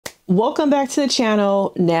Welcome back to the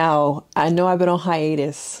channel. Now, I know I've been on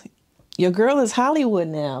hiatus. Your girl is Hollywood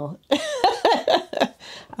now.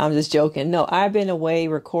 I'm just joking. No, I've been away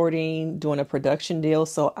recording, doing a production deal,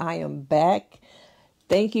 so I am back.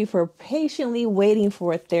 Thank you for patiently waiting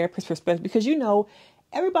for a therapist perspective because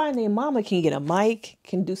everybody named Mama can get a mic,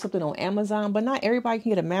 can do something on Amazon, but not everybody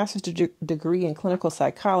can get a master's degree in clinical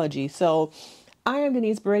psychology. So I am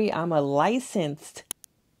Denise Brady. I'm a licensed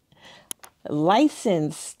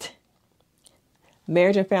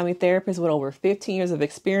marriage and family therapist with over 15 years of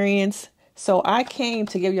experience. So I came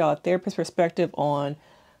to give y'all a therapist perspective on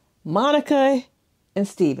Monica and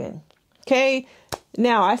Steven. Okay.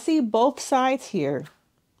 Now I see both sides here,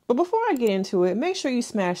 but before I get into it, make sure you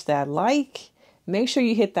smash that like, make sure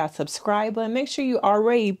you hit that subscribe button, make sure you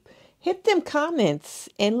already hit them comments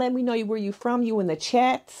and let me know where you from, you in the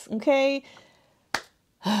chats. Okay.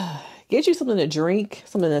 Get you something to drink,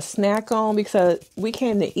 something to snack on, because we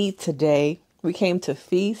came to eat today. We came to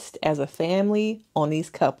feast as a family on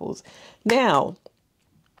these couples. Now,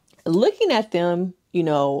 looking at them,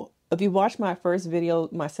 if you watch my first video,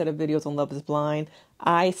 my set of videos on Love is Blind,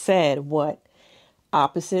 I said what?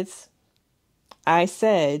 Opposites. I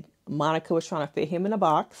said Monica was trying to fit him in a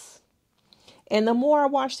box. And the more I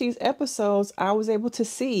watched these episodes, I was able to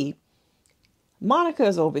see Monica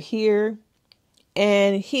is over here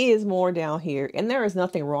and he is more down here. And there is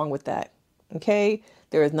nothing wrong with that. Okay?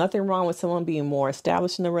 There is nothing wrong with someone being more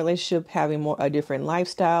established in the relationship, having a different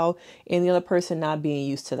lifestyle, and the other person not being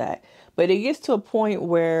used to that. But it gets to a point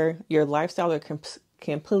where your lifestyle are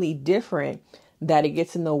completely different, that it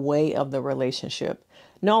gets in the way of the relationship.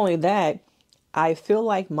 Not only that, I feel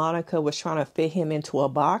like Monica was trying to fit him into a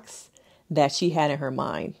box that she had in her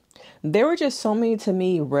mind. There were just so many, to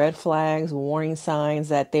me, red flags, warning signs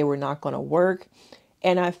that they were not going to work.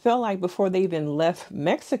 And I felt like before they even left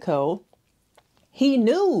Mexico, he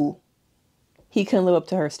knew he couldn't live up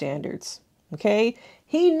to her standards. Okay.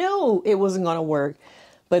 He knew it wasn't going to work.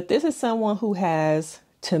 But this is someone who has,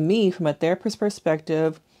 to me, from a therapist's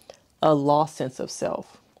perspective, a lost sense of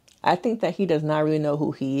self. I think that he does not really know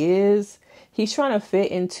who he is. He's trying to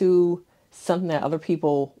fit into something that other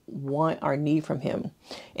people want or need from him.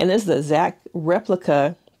 And this is the exact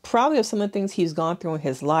replica, probably, of some of the things he's gone through in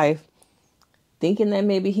his life, thinking that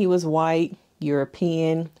maybe he was white,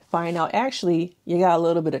 European, find out actually you got a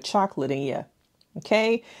little bit of chocolate in you.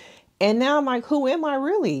 Okay. And now I'm like, who am I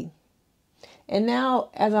really? And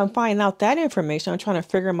now as I'm finding out that information, I'm trying to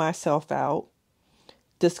figure myself out,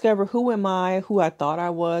 discover who am I, who I thought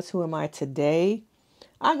I was, who am I today.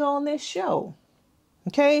 I go on this show.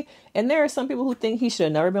 Okay. And there are some people who think he should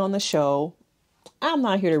have never been on the show. I'm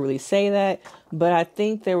not here to really say that, but I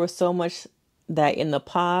think there was so much that in the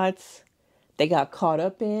pods they got caught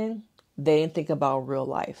up in. They didn't think about real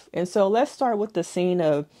life. And so let's start with the scene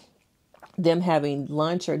of them having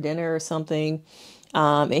lunch or dinner or something.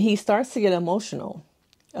 And he starts to get emotional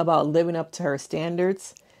about living up to her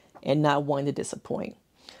standards and not wanting to disappoint.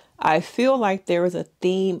 I feel like there is a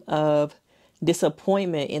theme of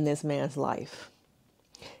disappointment in this man's life.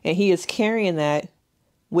 And he is carrying that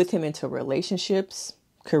with him into relationships,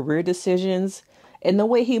 career decisions, and the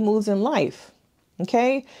way he moves in life.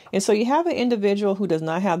 Okay. And so you have an individual who does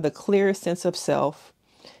not have the clear sense of self,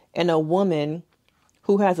 and a woman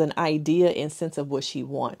who has an idea and sense of what she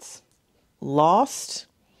wants. Lost.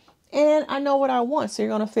 And I know what I want, so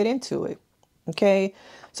you're going to fit into it. Okay.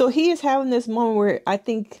 So he is having this moment where I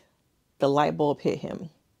think the light bulb hit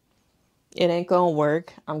him. It ain't going to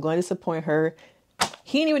work. I'm going to disappoint her.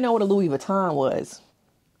 He didn't even know what a Louis Vuitton was.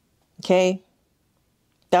 Okay.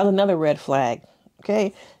 That was another red flag.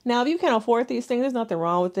 Okay. Now, if you can't afford these things, there's nothing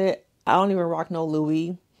wrong with it. I don't even rock no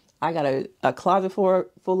Louis. I got a closet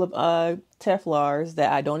full of Teflars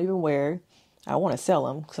that I don't even wear. I want to sell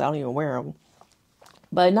them because I don't even wear them.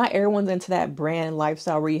 But not everyone's into that brand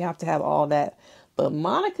lifestyle where you have to have all that. But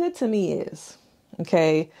Monica, to me, is.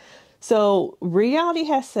 Okay. So reality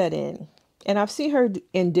has set in. And I've seen her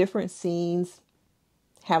in different scenes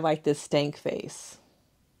have like this stank face.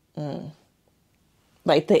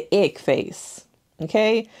 Like the ick face.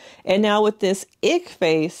 Okay. And now with this ick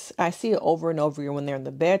face, I see it over and over again when they're in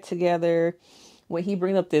the bed together, when he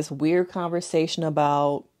brings up this weird conversation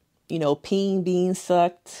about, peeing being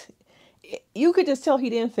sucked. You could just tell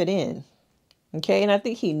he didn't fit in. Okay. And I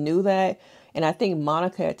think he knew that. And I think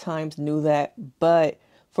Monica at times knew that. But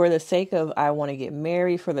for the sake of, I want to get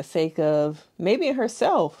married, for the sake of maybe in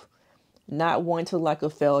herself, not wanting to look like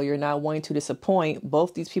a failure, not wanting to disappoint,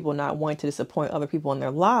 both these people not wanting to disappoint other people in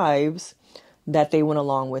their lives, that they went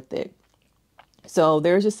along with it. So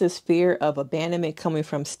there's just this fear of abandonment coming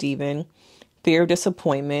from Steven, fear of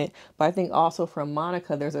disappointment. But I think also from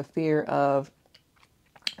Monica, there's a fear of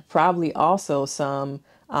probably also some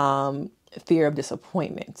fear of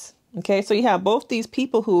disappointment. Okay, so you have both these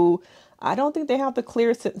people who I don't think they have the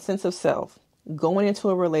clear sense of self going into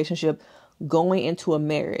a relationship, going into a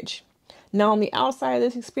marriage. Now, on the outside of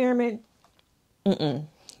this experiment,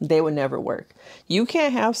 they would never work. You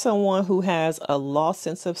can't have someone who has a lost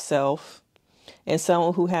sense of self and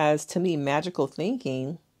someone who has, to me, magical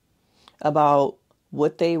thinking about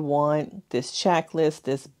what they want, this checklist,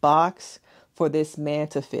 this box for this man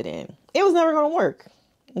to fit in. It was never going to work.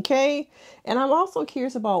 Okay. And I'm also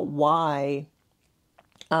curious about why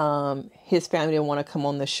his family didn't want to come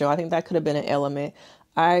on the show. I think that could have been an element.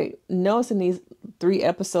 I noticed in these 3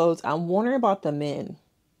 episodes, I'm wondering about the men.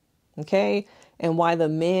 Okay. And why the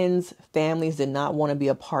men's families did not want to be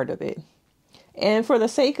a part of it. And for the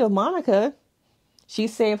sake of Monica, she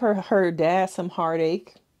saved her dad some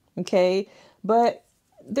heartache. Okay. But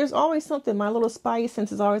there's always something. My little spidey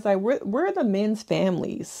sense is always like, where are the men's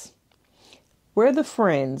families? Where are the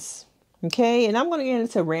friends? Okay. And I'm going to get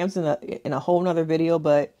into Rams in a whole nother video,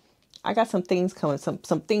 but I got some things coming, some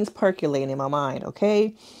things percolating in my mind.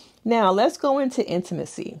 Okay. Now let's go into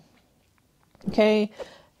intimacy. Okay.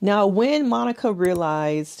 Now, when Monica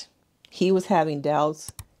realized he was having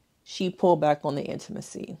doubts, she pulled back on the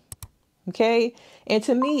intimacy. Okay. And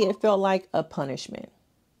to me, it felt like a punishment.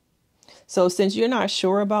 So since you're not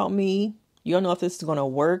sure about me, you don't know if this is going to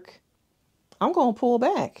work, I'm going to pull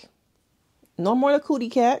back. No more the cootie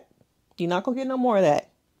cat. You're not going to get no more of that.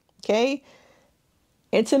 Okay.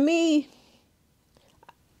 And to me,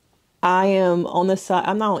 I am on the side.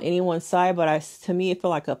 I'm not on anyone's side, but to me, it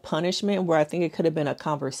felt like a punishment where I think it could have been a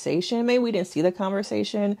conversation. Maybe we didn't see the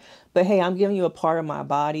conversation, but hey, I'm giving you a part of my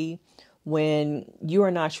body when you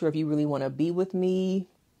are not sure if you really want to be with me.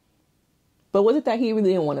 But was it that he really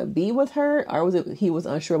didn't want to be with her, or was it he was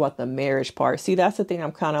unsure about the marriage part? See, that's the thing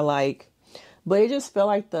I'm kind of like, but it just felt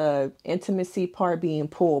like the intimacy part being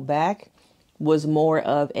pulled back was more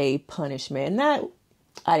of a punishment. And that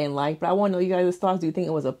I didn't like, but I want to know you guys' thoughts. Do you think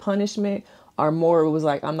it was a punishment, or more it was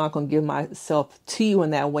like, I'm not going to give myself to you in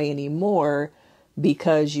that way anymore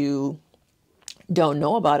because you don't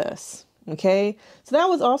know about us? Okay. So that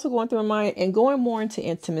was also going through my mind. And going more into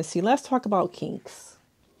intimacy, let's talk about kinks.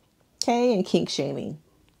 Okay. And kink shaming.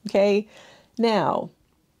 Okay. Now,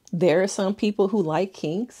 there are some people who like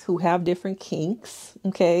kinks, who have different kinks.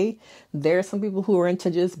 Okay. There are some people who are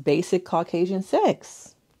into just basic Caucasian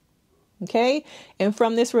sex. Okay. And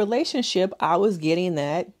from this relationship, I was getting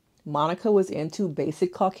that Monica was into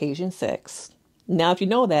basic Caucasian sex. Now, if you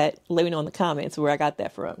know that, let me know in the comments where I got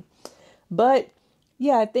that from. But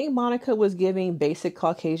yeah, I think Monica was giving basic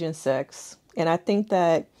Caucasian sex. And I think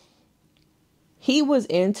that he was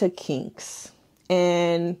into kinks.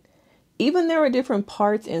 And even there were different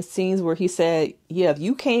parts and scenes where he said, yeah, if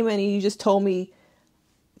you came in and you just told me,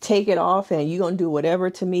 take it off and you're going to do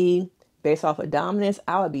whatever to me based off of dominance,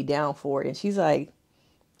 I would be down for it. And she's like,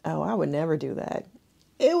 oh, I would never do that.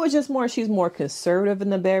 It was just more, she's more conservative in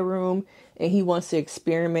the bedroom and he wants to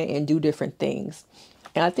experiment and do different things.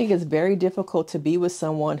 And I think it's very difficult to be with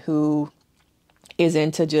someone who is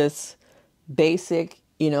into just basic,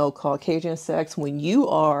 Caucasian sex when you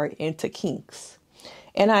are into kinks.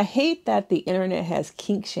 And I hate that the internet has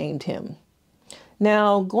kink shamed him.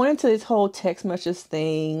 Now, going into this whole text messages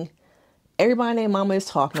thing, everybody named Mama is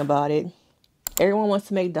talking about it. Everyone wants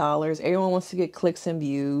to make dollars. Everyone wants to get clicks and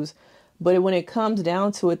views. But when it comes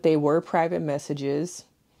down to it, they were private messages.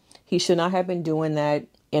 He should not have been doing that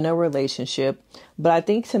in a relationship. But I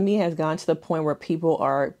think to me it has gotten to the point where people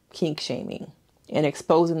are kink shaming and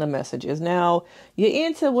exposing the messages. Now, you're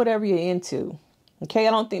into whatever you're into. Okay,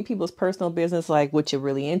 I don't think people's personal business, like what you're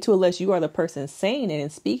really into, unless you are the person saying it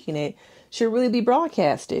and speaking it, should really be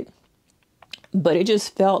broadcasted. But it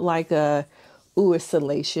just felt like ooh, it's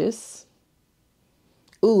salacious.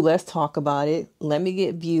 Ooh, let's talk about it. Let me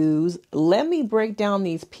get views. Let me break down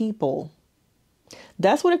these people.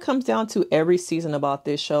 That's what it comes down to every season about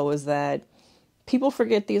this show, is that people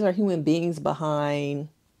forget these are human beings behind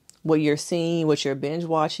what you're seeing, what you're binge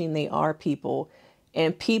watching. They are people,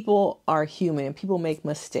 and people are human and people make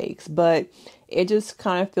mistakes, but it just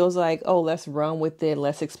kind of feels like, oh, let's run with it.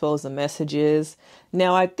 Let's expose the messages.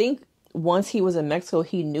 Now, I think once he was in Mexico,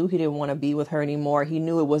 he knew he didn't want to be with her anymore. He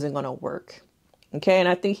knew it wasn't going to work. Okay. And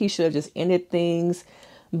I think he should have just ended things.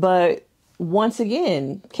 But once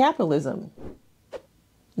again, capitalism,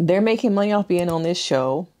 they're making money off being on this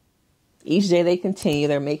show. Each day they continue,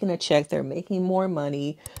 they're making a check, they're making more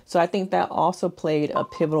money. So I think that also played a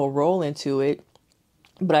pivotal role into it.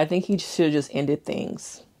 But I think he should have just ended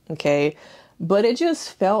things. Okay. But it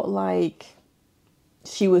just felt like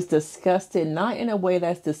She was disgusted, not in a way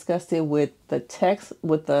that's disgusted with the text,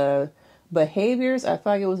 with the behaviors. I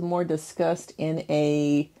feel like it was more disgust in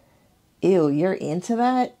a, ew, you're into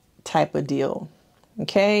that type of deal.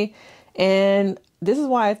 Okay. And this is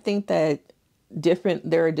why I think that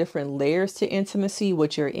there are different layers to intimacy,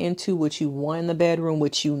 what you're into, what you want in the bedroom,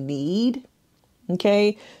 what you need.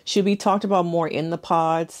 Okay. Should be talked about more in the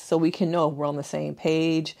pods so we can know if we're on the same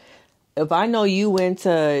page. If I know you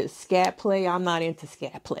into scat play, I'm not into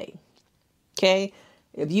scat play. Okay.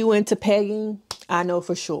 If you into pegging, I know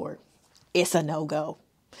for sure it's a no-go.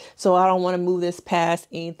 So I don't want to move this past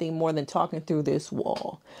anything more than talking through this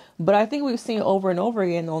wall. But I think we've seen over and over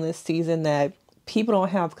again on this season that people don't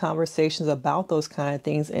have conversations about those kind of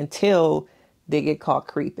things until they get caught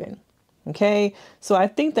creeping. Okay. So I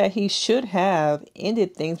think that he should have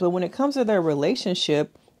ended things. But when it comes to their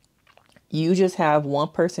relationship, you just have one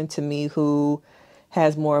person to me who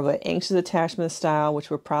has more of an anxious attachment style, which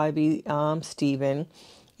would probably be Steven.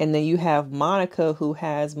 And then you have Monica, who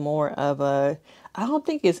has more of a, I don't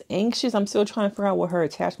think it's anxious. I'm still trying to figure out what her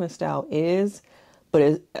attachment style is,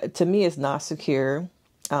 but to me, it's not secure.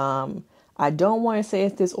 I don't want to say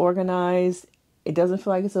it's disorganized. It doesn't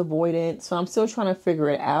feel like it's avoidant. So I'm still trying to figure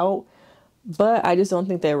it out, but I just don't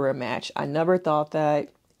think they were a match. I never thought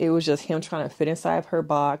that. It was just him trying to fit inside of her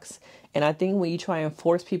box. And I think when you try and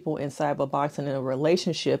force people inside of a box and in a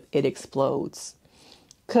relationship, it explodes.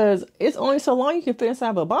 Because it's only so long you can fit inside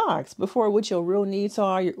of a box before what your real needs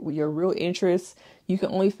are, your real interests. You can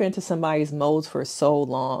only fit into somebody's molds for so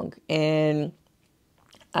long. And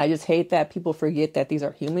I just hate that people forget that these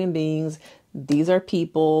are human beings. These are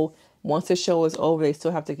people. Once the show is over, they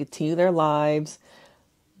still have to continue their lives.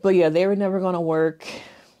 But yeah, they were never going to work.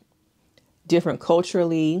 Different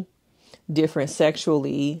culturally, different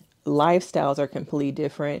sexually, lifestyles are completely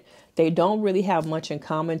different. They don't really have much in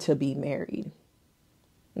common to be married.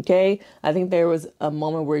 Okay. I think there was a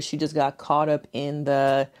moment where she just got caught up in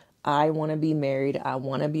the, I want to be married. I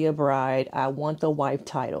want to be a bride. I want the wife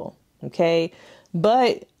title. Okay.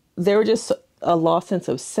 But there were just a lost sense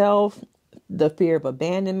of self, the fear of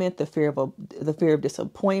abandonment, the fear of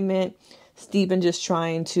disappointment, Stephen just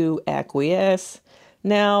trying to acquiesce.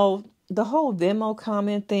 Now, the whole Venmo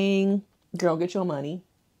comment thing, girl, get your money.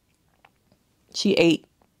 She ate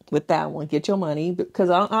with that one. Get your money, because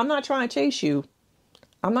I'm not trying to chase you.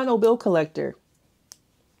 I'm not no bill collector.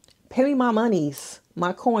 Pay me my monies,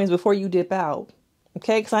 my coins before you dip out.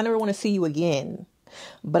 Okay? Because I never want to see you again.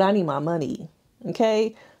 But I need my money.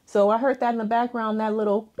 Okay? So I heard that in the background, that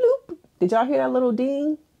little bloop. Did y'all hear that little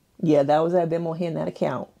ding? Yeah, that was that Venmo hitting that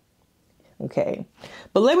account. Okay.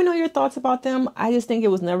 But let me know your thoughts about them. I just think it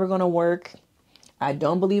was never going to work. I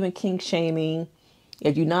don't believe in kink shaming.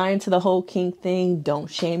 If you're not into the whole kink thing, don't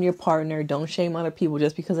shame your partner. Don't shame other people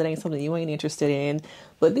just because it ain't something you ain't interested in.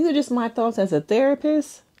 But these are just my thoughts as a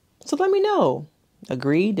therapist. So let me know.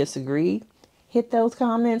 Agree, disagree. Hit those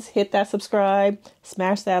comments, hit that subscribe,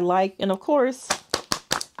 smash that like. And of course,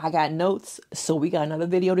 I got notes, so we got another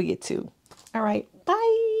video to get to. All right,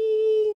 bye.